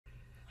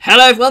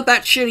Hello everyone,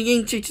 back tuning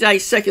in to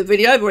today's second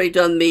video. I've already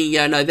done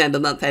the November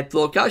month-ahead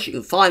forecast. You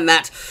can find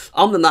that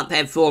on the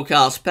month-ahead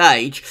forecast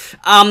page.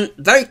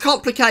 Very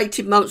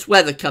complicated month's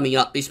weather coming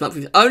up this month.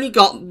 We've only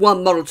got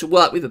one model to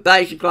work with. The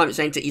Bayesian Climate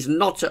Centre is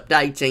not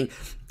updating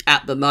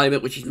at the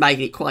moment, which is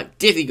making it quite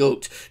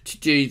difficult to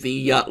do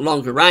the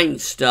longer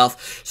range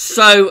stuff.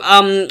 So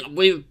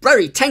we're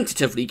very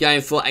tentatively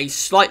going for a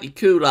slightly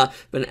cooler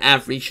than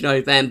average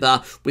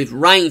November with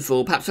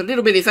rainfall, perhaps a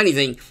little bit, if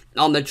anything,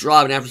 on the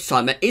dry and average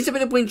time. There is a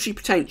bit of wintry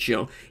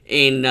potential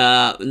in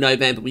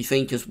November, we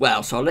think, as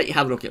well. So I'll let you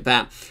have a look at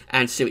that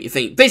and see what you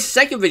think. This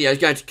second video is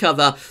going to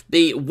cover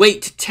the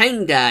week to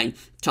 10-day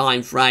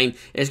time frame.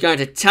 Is going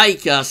to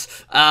take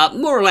us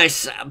more or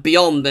less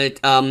beyond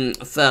the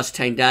first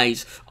 10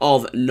 days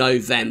of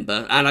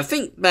November, and I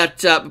think that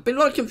there's been a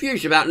lot of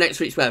confusion about next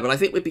week's weather, but I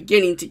think we're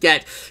beginning to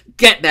get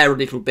there a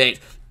little bit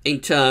in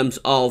terms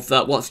of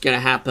what's going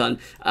to happen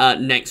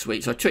next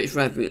week. So I took you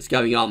through everything that's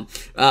going on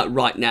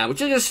right now. We're just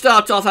going to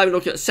start off having a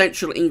look at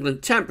central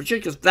England temperature,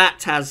 because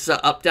that has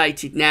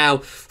updated now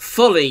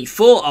fully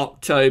for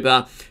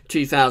October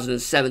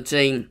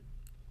 2017.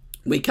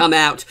 We come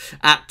out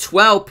at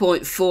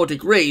 12.4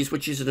 degrees,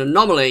 which is an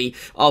anomaly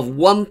of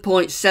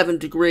 1.7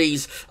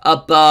 degrees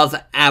above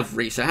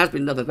average. So it has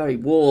been another very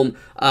warm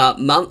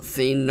month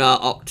in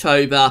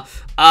October.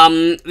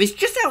 It's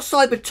just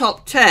outside the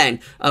top 10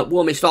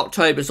 warmest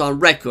Octobers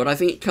on record. I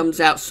think it comes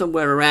out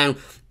somewhere around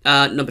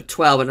number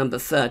 12 and number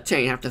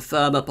 13. Have to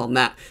firm up on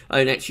that over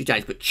the next few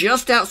days, but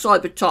just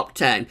outside the top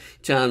 10 in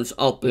terms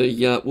of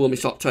the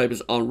warmest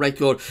Octobers on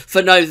record.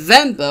 For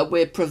November,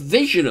 we're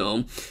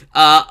provisional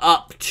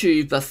up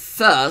to the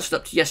 1st,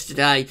 up to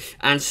yesterday,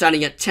 and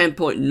standing at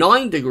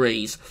 10.9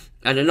 degrees.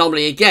 An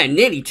anomaly again,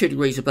 nearly 2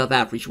 degrees above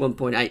average,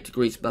 1.8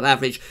 degrees above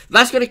average.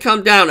 That's going to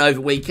come down over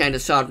weekend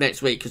and start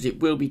next week, because it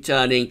will be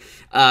turning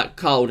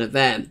colder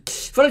then.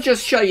 If I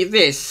just show you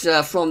this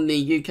from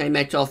the UK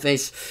Met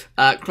Office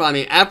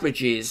Climate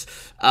Averages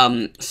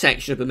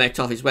section of the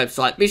Met Office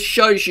website. This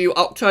shows you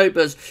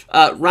October's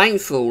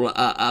rainfall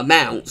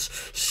amounts.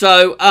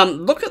 So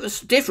look at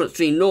the difference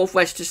between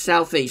northwest to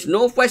southeast.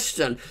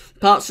 Northwestern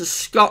parts of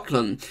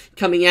Scotland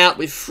coming out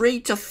with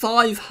 300 to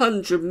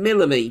 500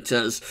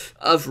 millimetres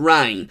of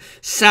rain.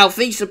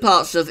 Southeastern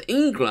parts of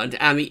England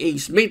and the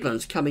East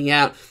Midlands coming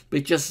out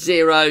with just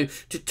 0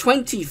 to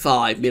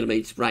 25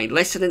 millimetres of rain,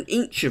 less than an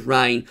inch of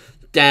rain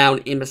down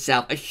in the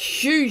south. A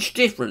huge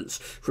difference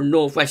from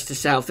northwest to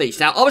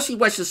southeast. Now, obviously,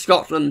 Western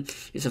Scotland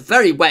is a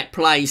very wet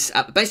place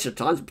at the best of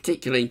times,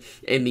 particularly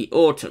in the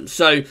autumn.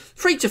 So,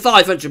 300 to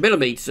 500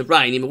 millimetres of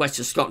rain in the west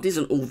of Scotland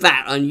isn't all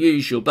that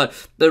unusual. But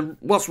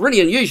what's really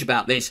unusual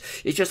about this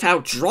is just how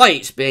dry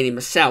it's been in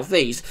the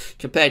southeast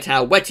compared to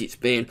how wet it's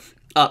been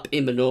up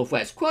in the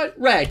northwest. Quite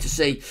rare to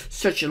see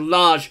such a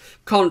large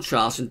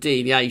contrast and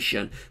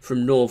deviation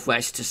from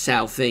northwest to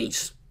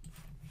southeast.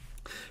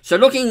 So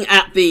looking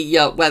at the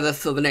weather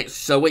for the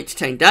next week to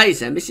 10 days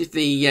then, this is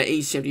the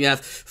ECMWF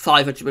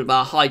 500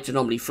 millibar height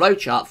anomaly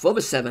flowchart for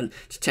the 7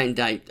 to 10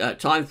 day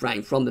time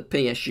frame from the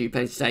PSU,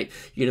 Penn State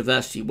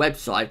University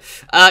website.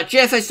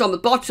 GFS is on the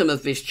bottom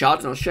of this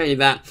chart, and I'll show you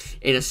that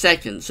in a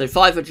second. So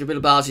 500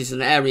 millibars is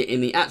an area in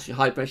the absolute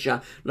high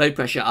pressure. Low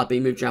pressure are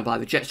being moved around by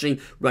the jet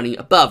stream running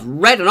above.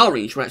 Red and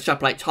orange will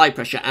extrapolate to high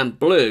pressure, and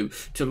blue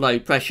to low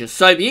pressure.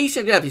 So the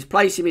ECMWF is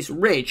placing this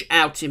ridge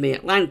out in the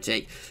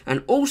Atlantic,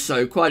 and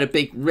also quite a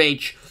big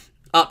ridge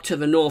up to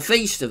the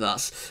northeast of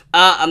us,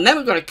 and then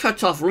we've got a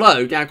cut-off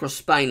low down across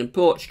Spain and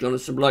Portugal and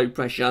some low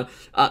pressure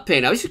up here.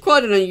 Now, this is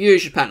quite an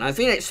unusual pattern. I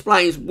think it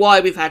explains why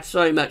we've had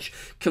so much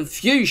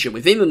confusion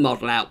within the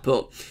model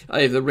output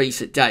over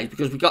recent days,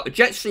 because we've got the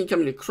jet stream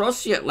coming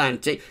across the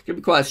Atlantic. It could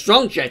be quite a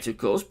strong jet, of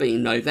course,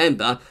 being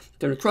November,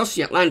 going across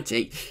the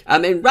Atlantic,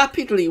 and then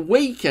rapidly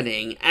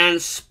weakening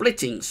and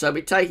splitting. So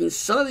we're taking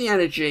some of the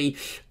energy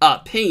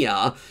up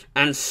here,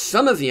 and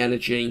some of the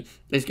energy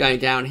is going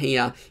down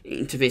here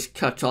into this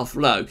cut-off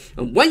low.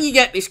 And when you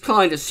get this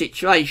kind of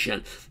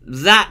situation,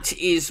 that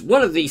is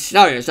one of these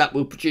scenarios that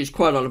will produce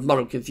quite a lot of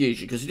model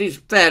confusion, because it is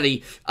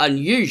fairly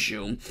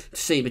unusual to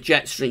see the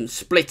jet stream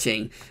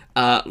splitting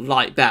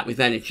like that,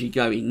 with energy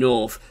going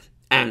north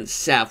and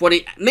south. What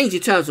it means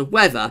in terms of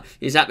weather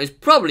is that there's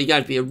probably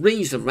going to be a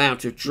reasonable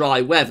amount of dry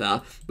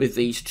weather with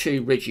these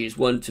two ridges,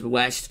 one to the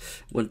west,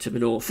 one to the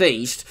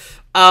northeast.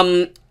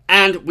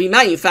 And we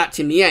may, in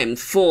fact, in the end,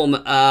 form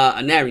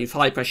an area of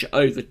high pressure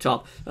over the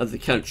top of the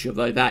country,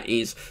 although that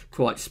is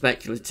quite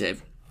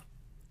speculative.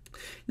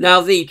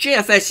 Now, the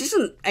GFS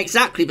isn't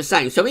exactly the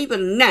same, so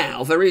even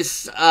now there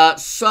is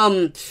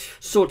some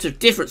sort of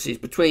differences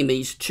between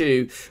these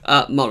two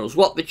models.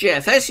 What the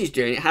GFS is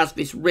doing, it has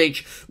this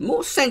ridge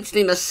more centred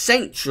in the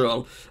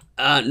central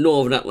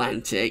northern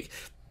Atlantic,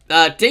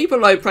 deeper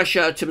low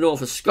pressure to the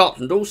north of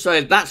Scotland.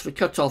 Also, that's the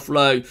cut-off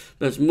low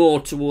that's more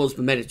towards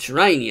the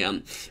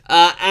Mediterranean.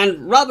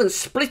 And rather than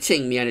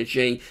splitting the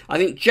energy, I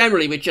think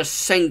generally we're just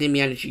sending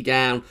the energy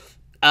down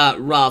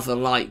rather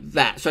like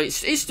that. So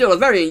it's still a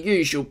very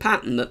unusual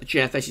pattern that the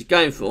GFS is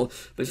going for,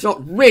 but it's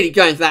not really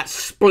going for that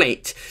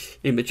split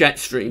in the jet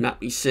stream that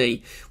we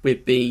see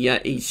with the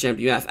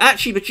ECMWF.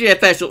 Actually, the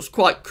GFS looks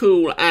quite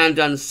cool and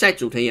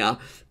unsettled here,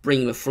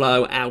 bringing the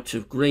flow out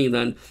of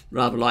Greenland,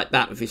 rather like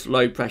that with this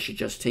low pressure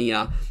just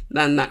here.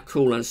 Then that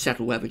cool and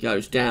settled weather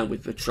goes down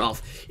with the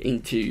trough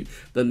into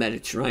the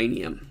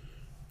Mediterranean.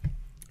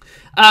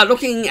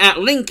 Looking at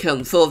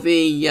Lincoln for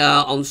the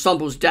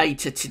ensembles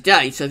data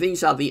today. So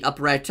these are the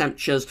upper air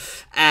temperatures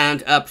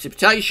and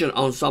precipitation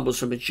ensembles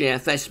from the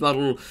GFS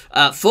model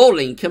for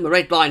Lincoln. The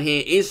red line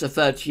here is the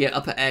 30-year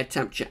upper air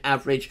temperature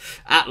average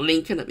at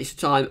Lincoln at this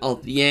time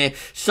of the year.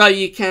 So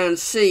you can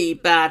see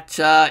that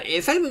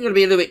if anything, going to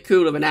be a little bit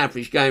cooler than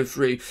average going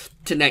through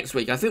to next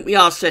week. I think we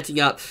are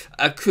setting up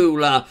a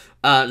cooler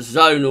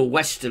zonal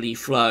westerly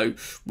flow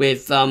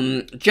with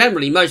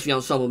generally most of the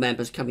ensemble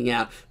members coming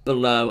out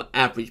below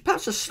average.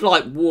 Perhaps a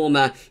slight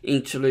warmer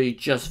interlude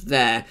just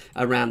there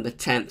around the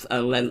 10th,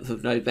 11th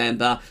of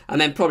November, and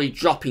then probably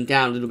dropping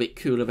down a little bit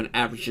cooler than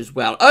average as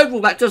well.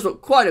 Overall, that does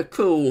look quite a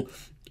cool,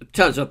 in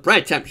terms of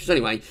bread temperatures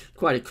anyway,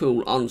 quite a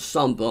cool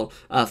ensemble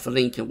for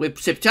Lincoln. With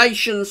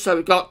precipitation, so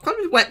we've got quite a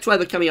bit of wet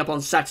weather coming up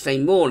on Saturday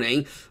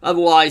morning.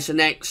 Otherwise, the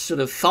next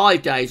sort of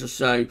 5 days or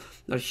so,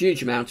 not a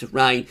huge amount of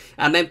rain.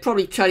 And then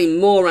probably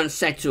turning more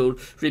unsettled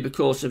through the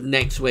course of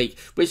next week,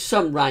 with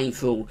some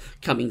rainfall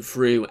coming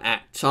through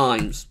at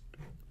times.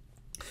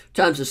 In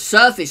terms of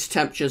surface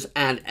temperatures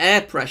and air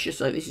pressure,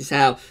 so this is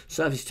how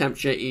surface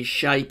temperature is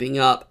shaping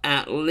up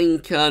at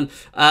Lincoln,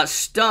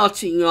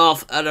 starting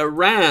off at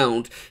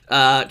around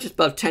just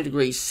above 10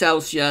 degrees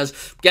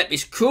Celsius. Get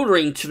this cooler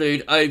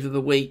interlude over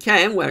the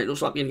weekend, where it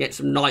looks like we're going to get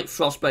some night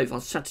frost both on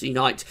Saturday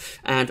night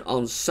and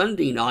on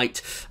Sunday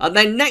night. And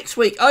then next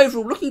week,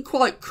 overall, looking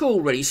quite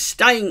cool, really,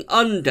 staying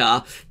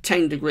under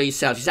 10 degrees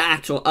Celsius,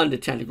 at or under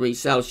 10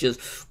 degrees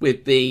Celsius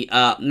with the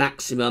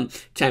maximum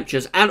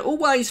temperatures. And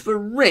always the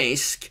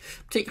risk,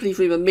 particularly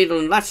through the middle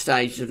and last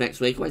stages of next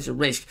week, where there's a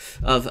risk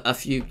of a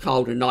few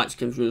colder nights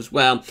coming through as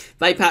well.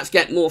 They perhaps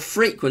get more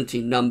frequent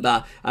in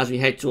number as we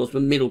head towards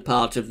the middle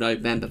part of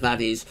November. That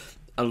is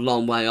a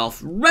long way off.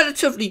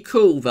 Relatively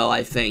cool, though,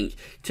 I think,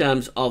 in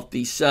terms of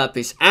the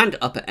surface and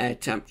upper air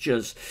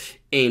temperatures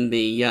in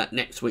the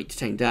next week to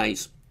 10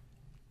 days.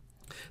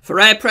 For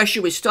air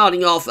pressure, we're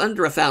starting off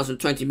under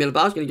 1,020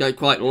 millibars, going to go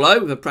quite low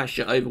with the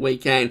pressure over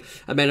weekend,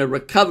 and then a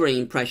recovery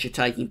in pressure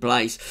taking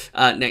place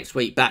next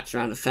week, back to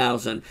around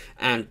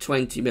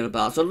 1,020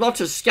 millibars. A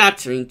lot of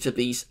scattering to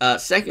the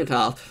second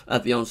half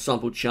of the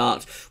ensemble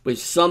chart, with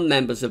some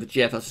members of the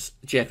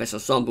GFS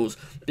ensembles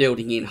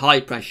building in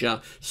high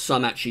pressure,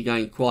 some actually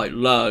going quite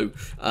low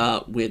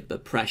with the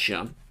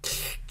pressure.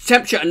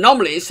 Temperature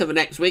anomalies for the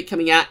next week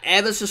coming out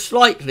ever so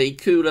slightly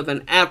cooler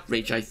than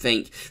average, I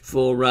think,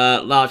 for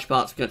large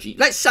parts of the country.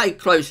 Let's say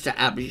close to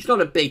average. It's not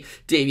a big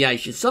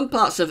deviation. Some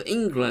parts of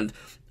England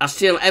are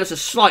still ever so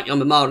slightly on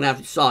the mild and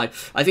average side.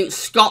 I think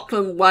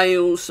Scotland,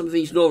 Wales, some of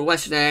these northern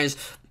western areas,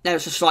 they're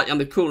just slightly on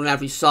the cooler and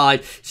average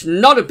side. It's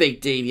not a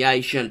big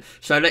deviation.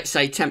 So let's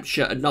say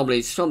temperature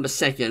anomalies from the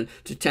 2nd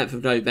to 10th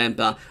of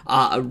November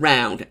are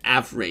around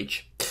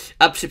average.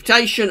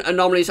 Precipitation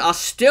anomalies are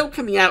still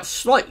coming out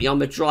slightly on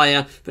the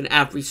drier than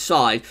average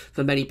side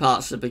for many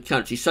parts of the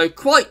country. So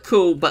quite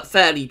cool, but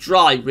fairly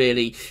dry,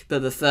 really, for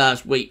the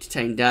first week to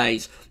 10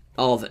 days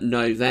of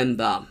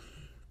November.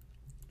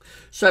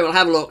 So we'll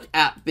have a look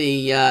at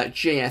the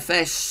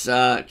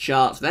GFS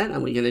charts then,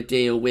 and we're going to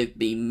deal with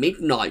the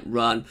midnight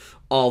run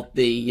of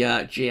the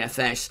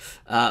GFS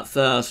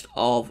first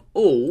of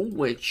all,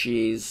 which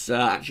is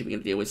actually we're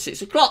going to deal with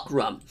 6 o'clock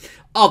run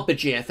of the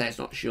GFS.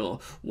 Not sure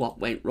what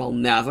went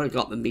wrong now. I've only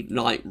got the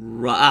midnight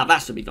run.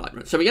 That's the midnight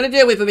run. So we're going to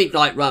deal with the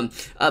midnight run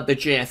of the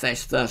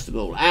GFS first of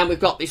all. And we've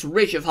got this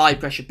ridge of high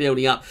pressure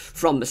building up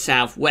from the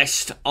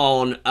southwest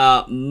on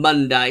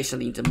Monday.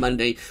 Something into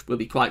Monday will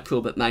be quite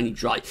cool, but mainly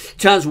dry.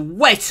 Turns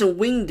wet and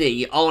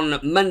windy on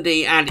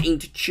Monday and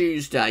into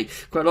Tuesday.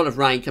 Quite a lot of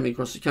rain coming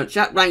across the country.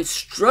 That rain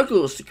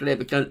struggles to clear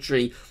the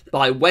country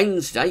by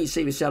Wednesday. You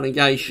see this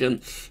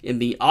elongation in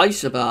the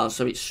isobars,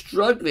 so it's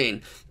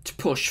struggling to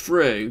push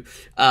through,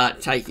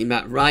 taking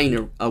that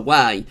rain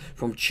away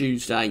from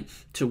Tuesday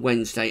to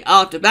Wednesday.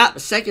 After that, the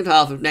second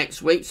half of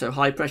next week, so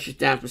high pressure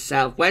down to the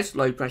southwest,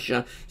 low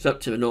pressure is up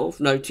to the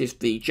north. Notice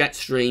the jet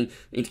stream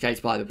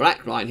indicated by the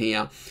black line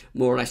here,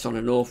 more or less on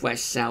a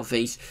northwest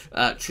southeast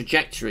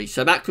trajectory.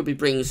 So that could be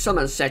bringing some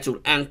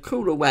unsettled and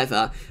cooler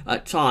weather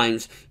at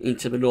times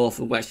into the north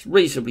and west,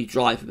 reasonably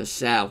dry for the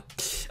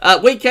south.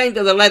 Weekend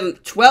of the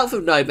 11th, 12th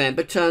of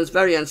November turns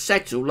very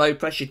unsettled. Low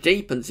pressure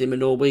deepens in the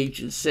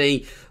Norwegian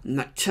Sea, and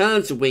that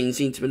turns the winds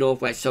into the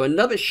northwest. So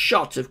another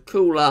shot of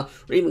cooler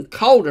or even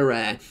colder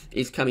air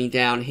is coming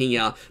down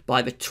here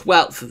by the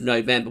 12th of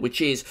November, which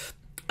is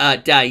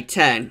day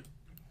 10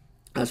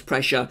 As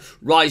pressure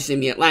rises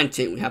in the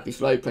Atlantic, we have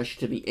this low pressure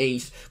to the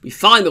east. We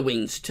find the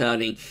winds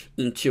turning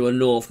into a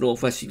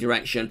north-northwesterly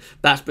direction.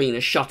 That's bringing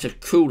a shot of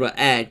cooler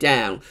air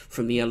down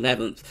from the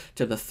 11th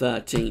to the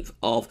 13th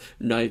of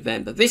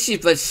November. This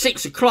is the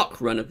 6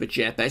 o'clock run of the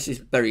GFS, this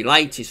very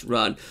latest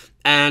run.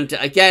 And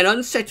again,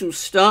 unsettled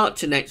start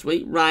to next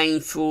week.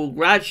 Rainfall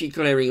gradually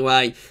clearing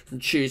away from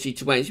Tuesday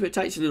to Wednesday, but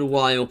it takes a little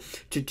while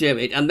to do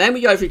it. And then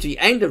we go through to the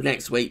end of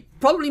next week,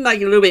 probably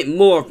making a little bit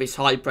more of this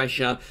high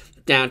pressure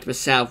down to the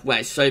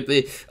southwest. So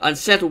the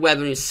unsettled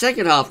weather in the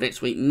second half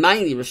next week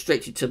mainly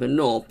restricted to the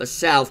north. The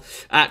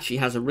south actually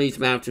has a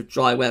reasonable amount of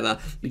dry weather.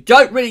 We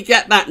don't really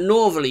get that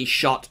northerly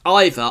shot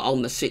either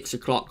on the 6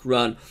 o'clock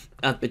run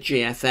of the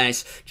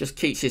GFS. Just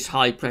keeps this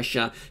high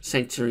pressure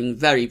centering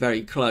very,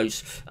 very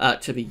close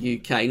to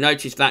the UK.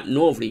 Notice that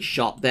northerly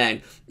shot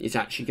then is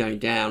actually going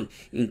down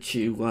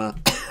into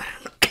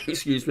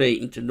excuse me,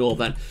 into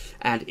northern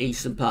and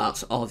eastern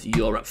parts of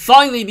Europe.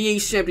 Finally, the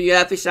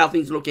ECWF, this is how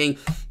things looking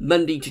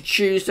Monday to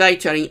Tuesday,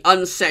 turning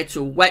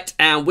unsettled, wet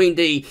and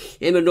windy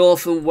in the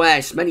north and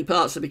west. Many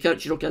parts of the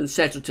country look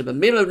unsettled to the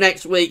middle of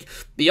next week.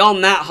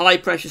 Beyond that, high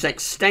pressures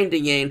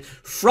extending in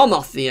from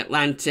off the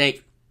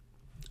Atlantic.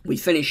 We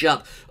finish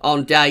up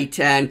on day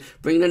 10,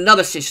 bringing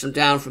another system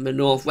down from the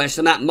northwest,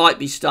 and that might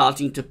be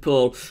starting to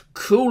pull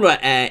cooler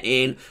air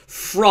in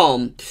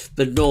from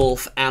the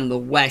north and the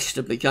west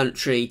of the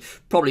country,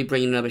 probably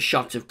bringing another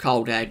shot of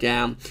cold air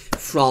down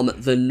from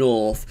the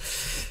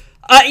north.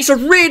 It's a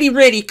really,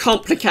 really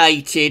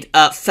complicated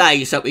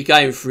phase that we're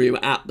going through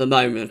at the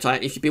moment.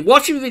 If you've been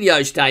watching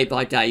videos day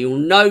by day, you'll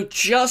know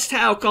just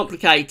how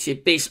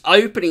complicated this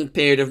opening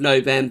period of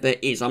November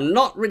is. I'm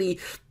not really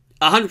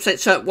 100%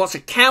 certain what's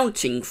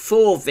accounting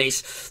for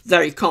this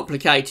very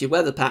complicated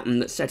weather pattern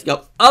that's setting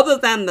up, other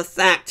than the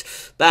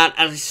fact that,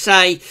 as I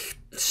say,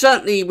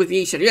 certainly with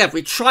the ECWF,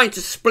 we're trying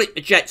to split the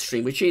jet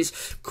stream, which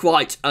is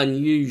quite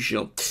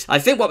unusual. I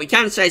think what we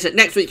can say is that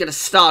next week we're going to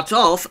start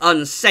off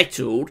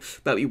unsettled,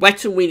 but we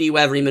wet and windy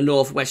weather in the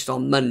northwest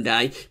on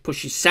Monday,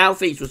 pushes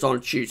southeastwards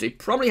on Tuesday,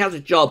 probably has a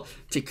job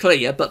to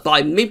clear, but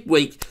by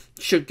midweek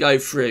should go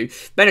through.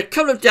 Then a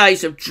couple of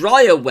days of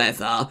drier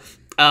weather,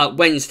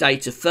 Wednesday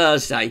to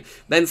Thursday,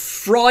 then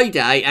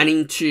Friday and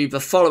into the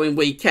following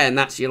weekend,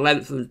 that's the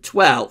 11th and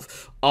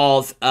 12th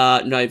of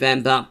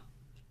November,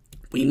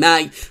 we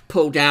may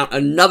pull down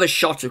another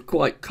shot of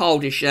quite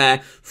coldish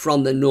air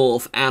from the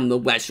north and the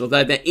west,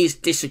 although there is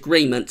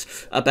disagreement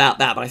about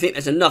that. But I think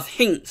there's enough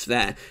hints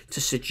there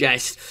to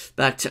suggest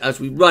that as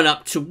we run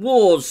up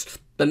towards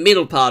the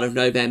middle part of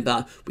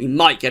November, we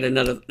might get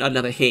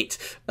another hit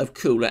of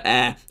cooler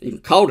air, even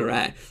colder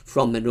air,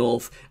 from the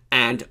north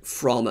and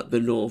from the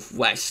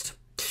northwest.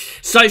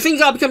 So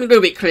things are becoming a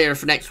little bit clearer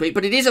for next week,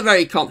 but it is a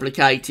very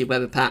complicated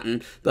weather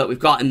pattern that we've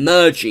got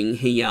emerging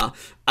here,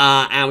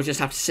 and we'll just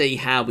have to see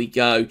how we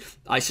go.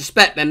 I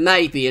suspect there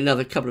may be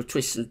another couple of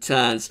twists and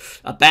turns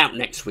about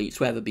next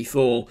week's weather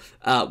before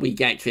we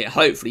get to it.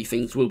 Hopefully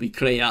things will be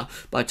clear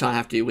by the time I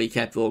have to do a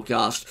weekend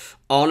forecast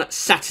on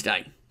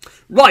Saturday.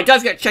 Right, don't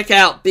forget to check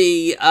out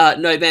the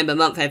November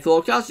month-ahead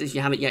forecast if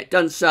you haven't yet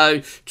done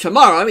so.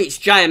 Tomorrow, it's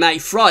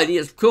JMA Friday,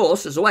 of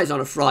course, as always on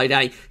a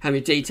Friday,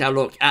 having a detailed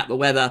look at the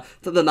weather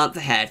for the month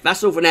ahead.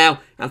 That's all for now,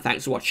 and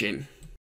thanks for watching.